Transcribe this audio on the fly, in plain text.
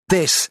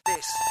This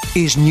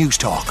is News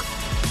Talk.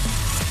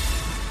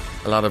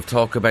 A lot of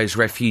talk about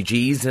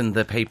refugees in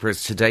the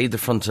papers today. The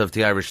front of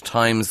the Irish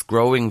Times,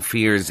 growing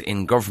fears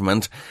in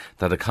government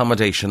that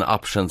accommodation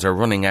options are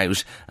running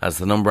out as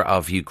the number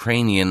of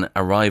Ukrainian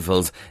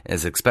arrivals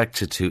is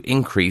expected to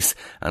increase,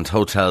 and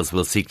hotels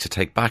will seek to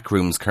take back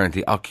rooms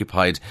currently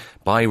occupied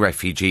by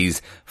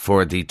refugees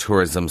for the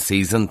tourism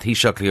season.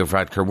 Taoiseach Leo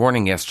Varadkar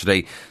warning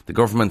yesterday the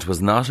government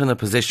was not in a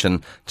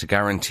position to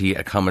guarantee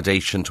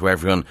accommodation to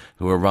everyone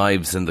who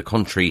arrives in the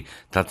country.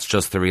 That's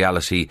just the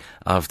reality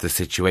of the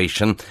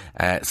situation.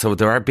 So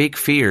there are big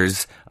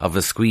fears of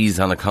a squeeze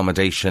on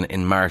accommodation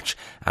in March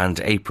and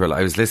April.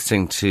 I was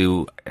listening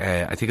to,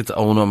 I think it's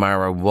Eoin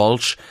O'Mara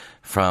Walsh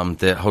from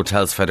the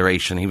Hotels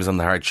Federation. He was on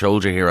the Hard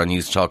Shoulder here on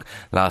News Talk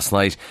last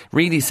night,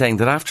 really saying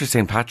that after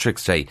St.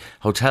 Patrick's Day,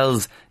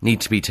 hotels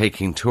need to be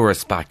taking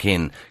tourists back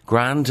in.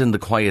 Grand in the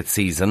quiet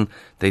season.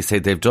 They say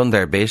they've done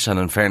their bit, and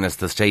in fairness,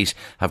 the state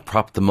have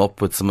propped them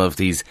up with some of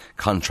these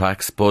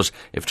contracts. But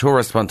if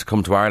tourists want to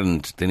come to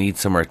Ireland, they need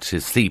somewhere to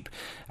sleep.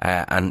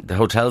 And the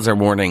hotels are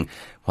warning,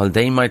 while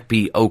they might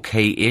be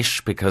okay-ish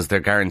because they're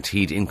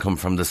guaranteed income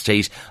from the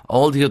state,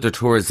 all the other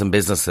tourism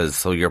businesses,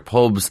 so your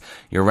pubs,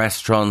 your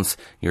restaurants,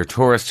 your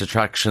tourist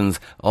attractions,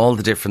 all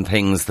the different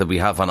things that we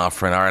have on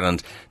offer in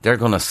Ireland, they're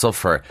going to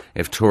suffer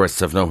if tourists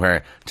have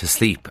nowhere to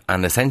sleep.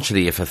 And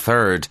essentially, if a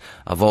third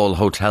of all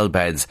hotel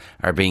beds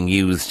are being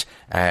used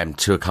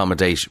to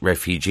accommodate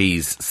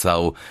refugees.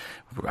 So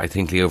I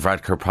think Leo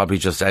Varadkar probably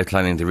just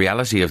outlining the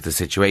reality of the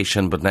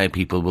situation, but now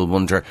people will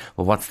wonder,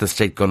 well, what's the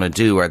state going to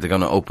do? Are they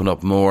going to open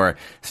up more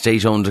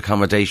state-owned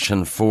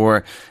accommodation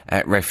for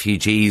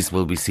refugees?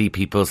 Will we see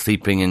people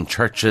sleeping in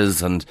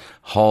churches and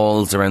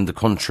halls around the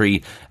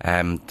country?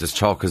 There's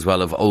talk as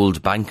well of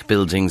old bank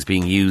buildings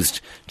being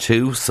used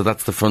too. So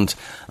that's the front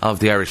of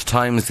the Irish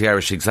Times. The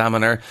Irish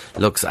Examiner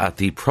looks at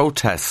the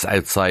protests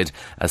outside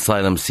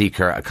asylum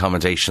seeker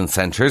accommodation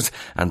centres,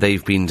 and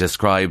they've been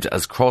described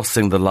as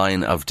crossing the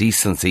line of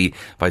decency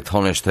by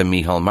Taoiseach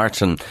Micheál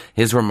Martin.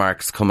 His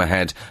remarks come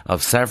ahead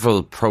of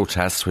several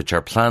protests which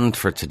are planned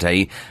for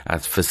today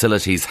at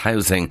facilities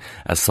housing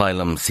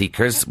asylum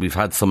seekers. We've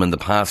had some in the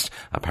past,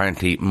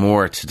 apparently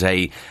more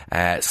today.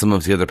 Some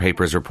of the other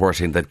papers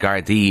reporting that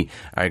Gardaí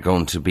are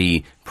going to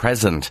be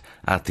present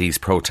at these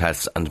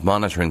protests and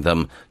monitoring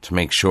them to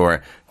make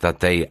sure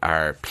that they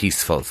are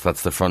peaceful. So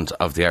that's the front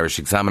of the Irish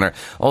Examiner.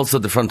 Also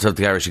the front of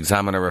the Irish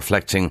Examiner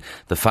reflecting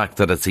the fact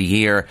that it's a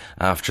year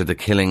after the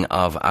killing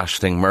of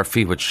Aisling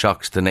Murphy, which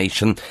shocked the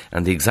nation.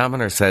 And the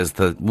Examiner says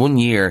that 1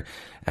 year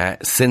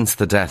since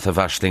the death of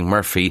Aisling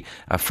Murphy,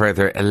 a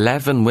further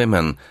 11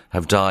 women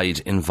have died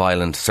in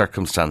violent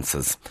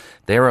circumstances.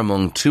 They're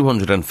among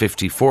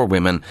 254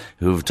 women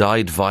who have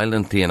died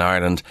violently in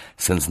Ireland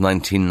since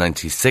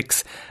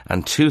 1996,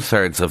 and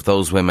 2/3 of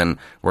those women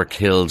were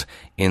killed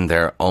in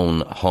their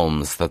own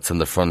homes. That's in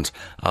the front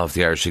of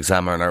the Irish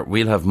Examiner.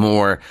 We'll have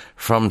more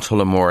from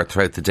Tullamore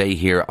throughout the day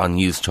here on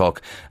News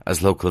Talk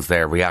as locals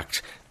there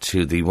react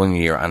to the 1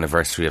 year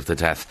anniversary of the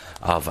death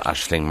of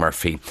Aisling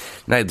Murphy.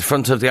 Now, the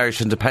front of the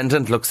Irish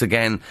Independent looks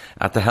again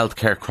at the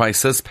healthcare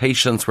crisis.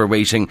 Patients were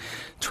waiting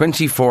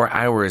 24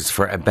 hours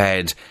for a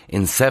bed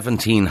in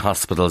 17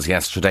 hospitals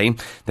yesterday.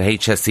 The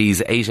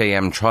HSE's 8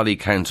 a.m. trolley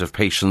count of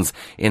patients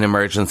in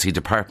emergency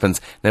departments.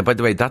 Now, by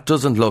the way, that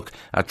doesn't look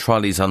at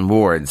trolleys on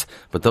wards,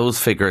 but those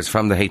figures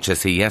from the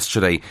HSE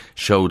yesterday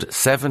showed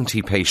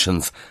 70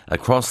 patients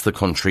across the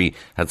country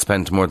had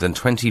spent more than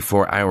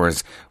 24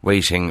 hours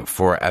waiting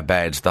for a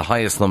bed. The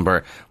highest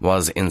number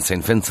was in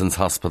St. Vincent's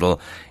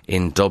Hospital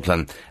in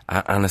Dublin.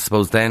 And I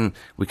suppose then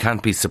we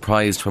can't be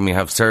surprised when we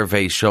have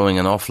surveys showing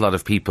an awful lot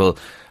of people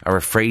are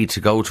afraid to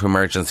go to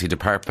emergency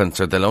departments,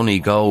 or they'll only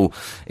go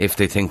if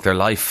they think their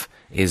life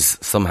is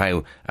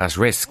somehow at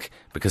risk,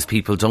 because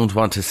people don't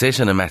want to sit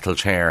in a metal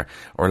chair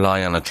or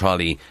lie on a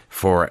trolley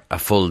for a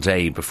full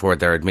day before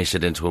they're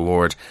admitted into a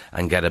ward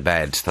and get a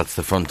bed. That's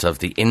the front of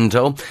the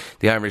Indo.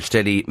 The Irish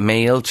Daily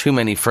Mail, too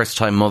many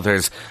first-time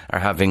mothers are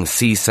having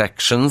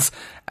C-sections.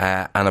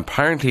 And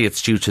apparently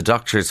it's due to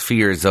doctors'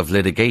 fears of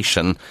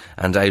litigation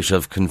and out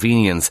of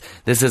convenience.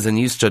 This is a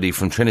new study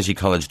from Trinity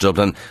College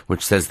Dublin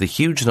which says the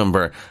huge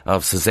number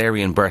of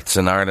caesarean births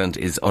in Ireland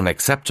is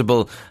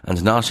unacceptable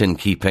and not in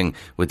keeping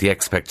with the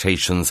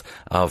expectations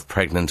of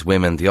pregnant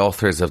women. The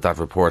authors of that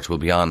report will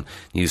be on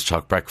News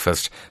Talk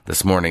Breakfast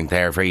this morning.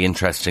 They're very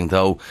interesting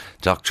though.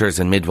 Doctors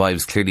and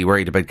midwives clearly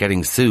worried about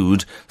getting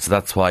sued, so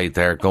that's why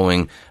they're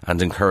going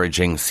and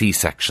encouraging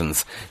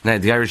C-sections. Now,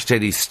 the Irish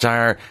Daily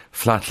Star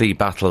flatly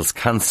battles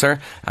cancer,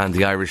 and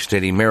the Irish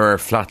Daily Mirror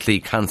flatly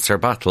cancer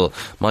battle.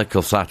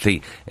 Michael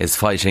Flatley is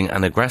fighting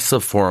an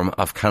aggressive form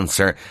of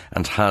cancer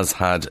and has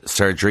had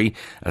surgery.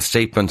 A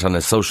statement on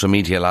his social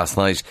media last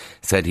night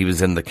said he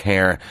was in the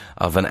care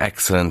of an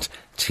excellent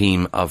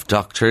team of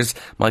doctors.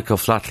 Michael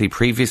Flatley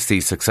previously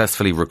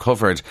successfully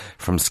recovered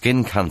from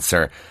skin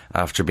cancer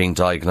after being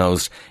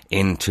diagnosed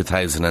in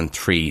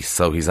 2003.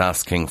 So he's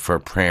asking for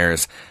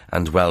prayers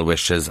and well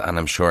wishes, and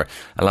I'm sure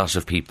a lot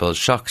of people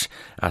shocked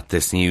at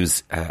this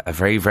news. A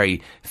very,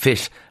 very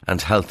fit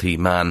and healthy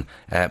man,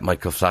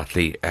 Michael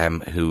Flatley,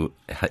 who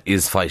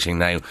is fighting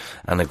now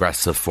an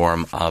aggressive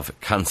form of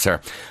cancer.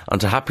 On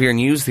to happier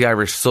news, the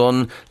Irish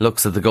Sun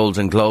looks at the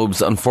Golden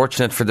Globes.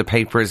 Unfortunate for the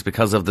papers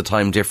because of the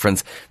time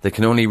difference. They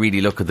can only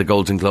really look at the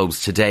Golden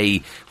Globes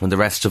today, when the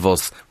rest of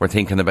us were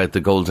thinking about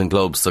the Golden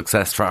Globes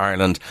success for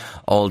Ireland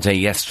all day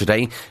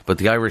yesterday. But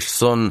the Irish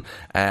Sun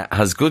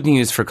has good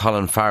news for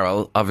Colin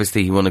Farrell.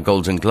 Obviously he won a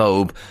Golden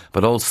Globe,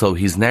 but also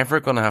he's never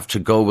going to have to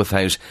go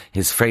without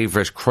his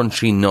favourite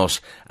crunchy nut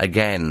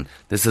again.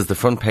 This is the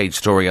front page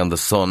story on the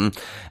Sun.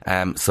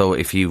 So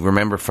if you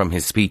remember from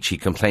his speech, he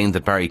complained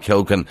that Barry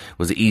Keoghan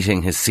was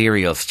eating his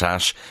cereal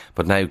stash,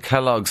 but now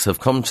Kellogg's have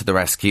come to the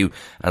rescue,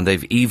 and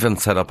they've even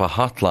set up a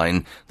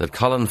hotline that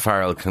Colin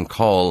Farrell can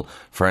call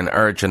for an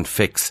urgent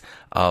fix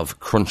of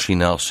crunchy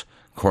nut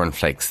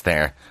cornflakes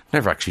there.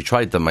 Never actually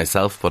tried them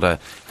myself,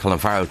 but Colin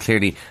Farrell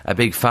clearly a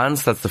big fan,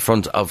 so that's the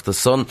front of the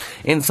Sun.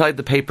 Inside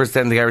the papers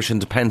then, the Irish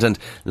Independent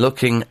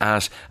looking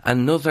at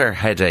another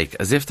headache,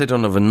 as if they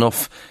don't have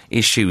enough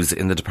issues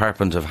in the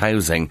Department of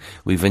Housing.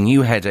 We've a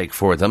new headache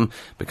for them,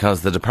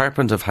 because the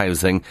Department of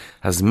Housing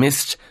has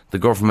missed the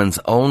government's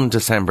own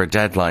December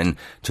deadline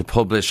to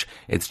publish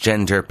its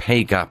gender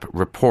pay gap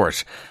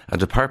report. A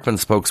department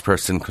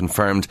spokesperson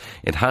confirmed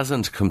it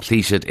hasn't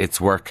completed its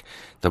work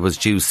that was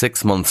due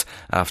 6 months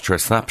after a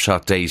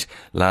snapshot date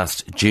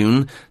last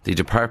June. The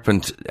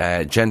department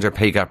gender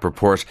pay gap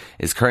report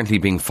is currently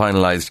being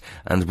finalised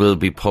and will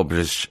be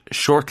published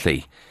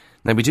shortly.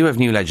 Now, we do have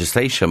new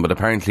legislation, but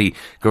apparently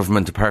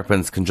government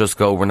departments can just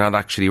go, we're not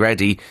actually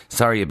ready.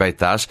 Sorry about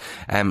that.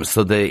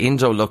 So the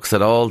Indo looks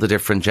at all the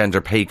different gender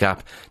pay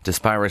gap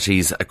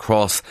disparities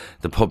across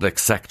the public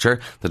sector.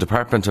 The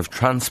Department of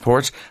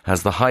Transport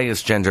has the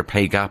highest gender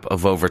pay gap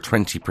of over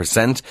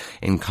 20%.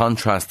 In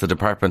contrast, the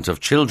Department of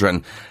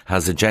Children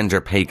has a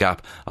gender pay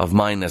gap of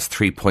minus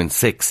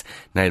 3.6.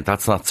 Now,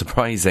 that's not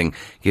surprising,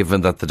 given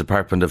that the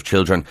Department of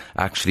Children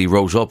actually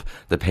wrote up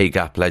the pay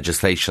gap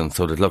legislation,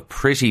 so it looked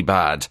pretty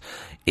bad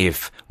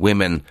if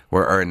women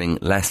were earning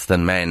less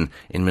than men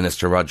in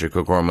Minister Roderick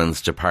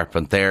O'Gorman's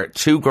department there.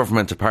 Two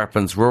government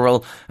departments,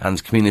 Rural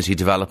and Community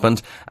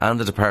Development and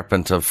the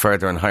Department of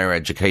Further and Higher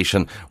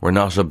Education, were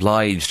not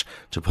obliged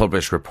to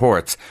publish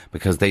reports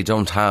because they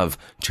don't have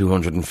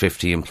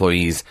 250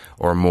 employees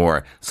or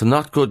more. So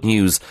not good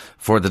news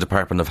for the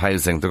Department of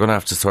Housing. They're going to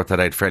have to sort that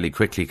out fairly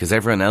quickly because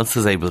everyone else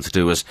is able to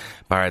do it,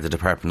 bar the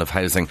Department of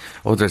Housing.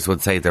 Others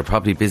would say they're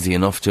probably busy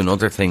enough doing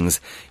other things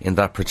in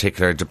that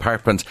particular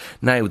department.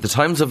 Now, the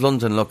Times of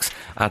London looks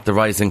at the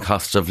rising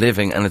cost of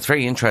living, and it's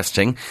very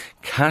interesting.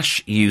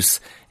 Cash use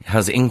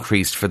has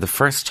increased for the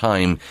first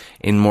time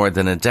in more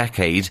than a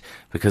decade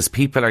because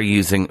people are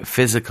using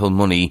physical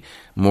money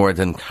more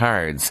than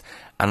cards.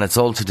 And it's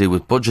all to do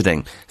with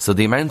budgeting. So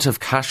the amount of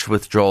cash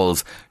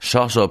withdrawals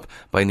shot up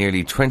by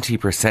nearly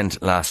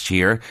 20% last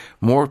year.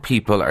 More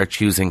people are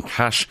choosing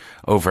cash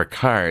over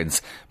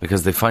cards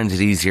because they find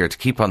it easier to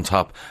keep on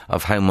top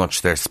of how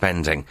much they're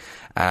spending.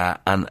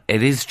 And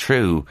it is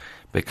true,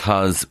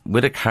 because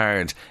with a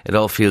card, it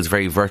all feels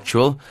very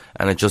virtual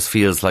and it just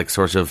feels like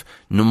sort of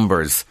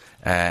numbers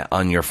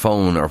on your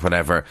phone or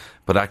whatever.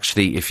 But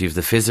actually, if you have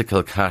the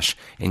physical cash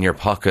in your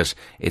pocket,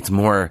 it's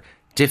more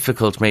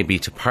difficult maybe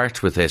to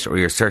part with it, or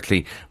you're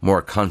certainly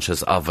more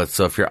conscious of it.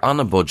 So if you're on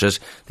a budget,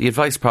 the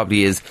advice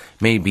probably is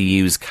maybe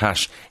use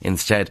cash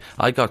instead.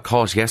 I got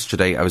caught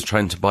yesterday. I was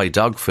trying to buy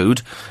dog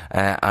food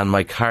and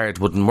my card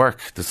wouldn't work.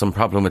 There's some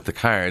problem with the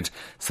card,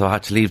 so I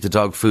had to leave the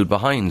dog food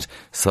behind.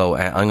 So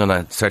I'm going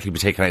to certainly be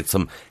taking out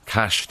some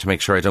cash to make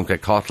sure I don't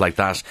get caught like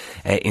that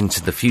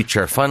into the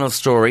future. Final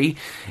story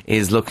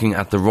is looking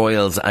at the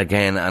royals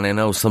again, and I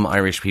know some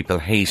Irish people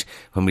hate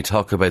when we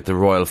talk about the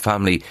royal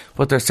family,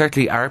 but there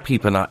certainly are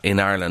people in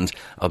Ireland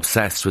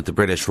obsessed with the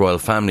British royal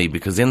family,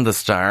 because in the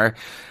Star,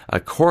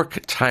 Cork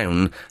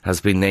town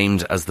has been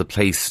named as the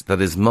place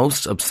that is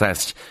most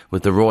obsessed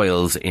with the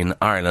royals in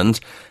Ireland.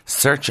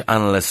 Search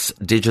analysts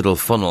Digital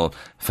Funnel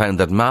found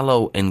that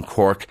Mallow in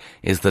Cork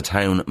is the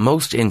town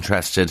most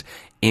interested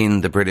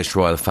in the British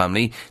royal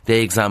family.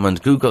 They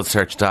examined Google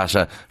search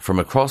data from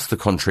across the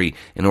country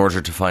in order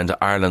to find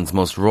Ireland's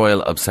most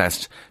royal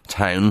obsessed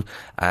town.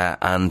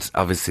 And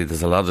obviously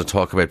there's a lot of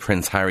talk about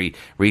Prince Harry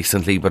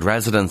recently, but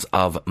residents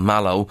of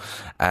Mallow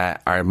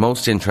are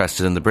most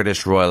interested in the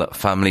British royal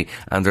family,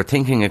 and they're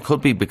thinking it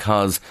could be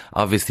because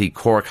obviously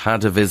Cork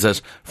had a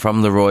visit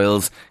from the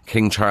royals.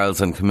 King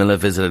Charles and Camilla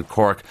visited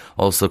Cork,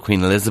 also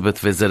Queen Elizabeth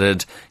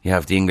visited. You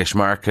have the English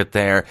Market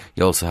there,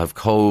 you also have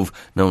Cove,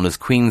 known as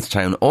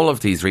Queenstown. All of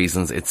these these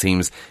reasons, it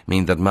seems,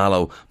 mean that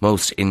Mallow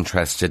most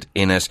interested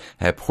in it.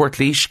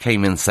 Portlaoise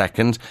came in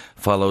second,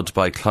 followed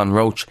by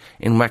Clonroach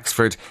in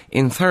Wexford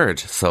in third.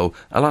 So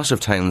a lot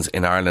of towns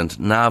in Ireland.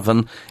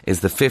 Navan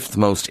is the fifth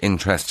most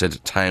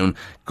interested town.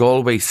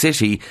 Galway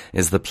City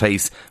is the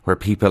place where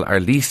people are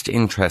least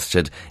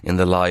interested in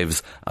the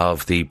lives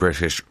of the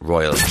British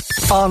royals.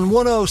 On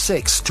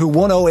 106 to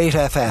 108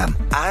 FM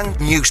and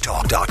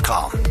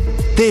newstalk.com.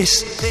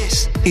 This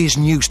is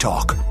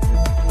Newstalk.